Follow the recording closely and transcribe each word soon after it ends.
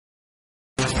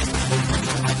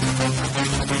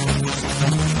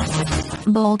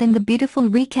Bold and the Beautiful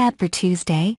recap for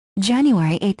Tuesday,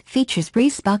 January 8 features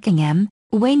Reese Buckingham,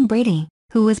 Wayne Brady,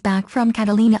 who was back from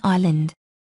Catalina Island.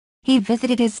 He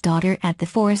visited his daughter at the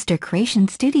Forrester Creation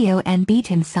Studio and beat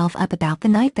himself up about the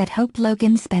night that Hope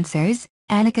Logan Spencer's,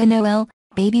 Annika Noel,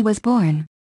 baby was born.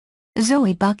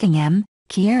 Zoe Buckingham,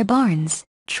 Kiera Barnes,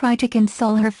 tried to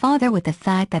console her father with the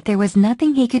fact that there was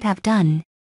nothing he could have done.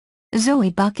 Zoe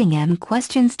Buckingham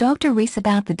questions Dr. Reese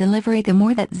about the delivery. The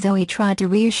more that Zoe tried to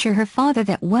reassure her father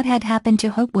that what had happened to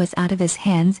Hope was out of his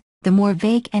hands, the more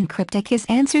vague and cryptic his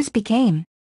answers became.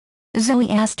 Zoe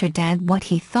asked her dad what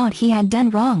he thought he had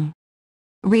done wrong.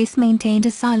 Reese maintained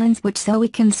a silence which Zoe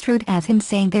construed as him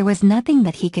saying there was nothing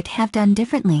that he could have done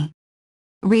differently.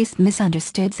 Reese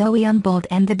misunderstood Zoe on Bold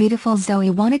and the Beautiful. Zoe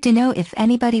wanted to know if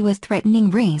anybody was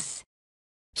threatening Reese.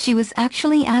 She was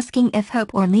actually asking if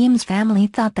Hope or Liam's family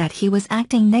thought that he was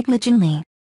acting negligently.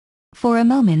 For a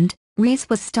moment, Reese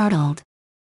was startled.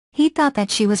 He thought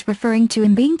that she was referring to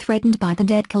him being threatened by the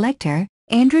debt collector,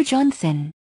 Andrew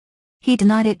Johnson. He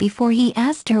denied it before he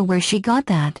asked her where she got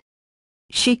that.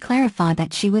 She clarified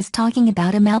that she was talking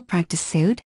about a malpractice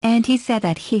suit, and he said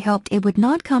that he hoped it would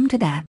not come to that.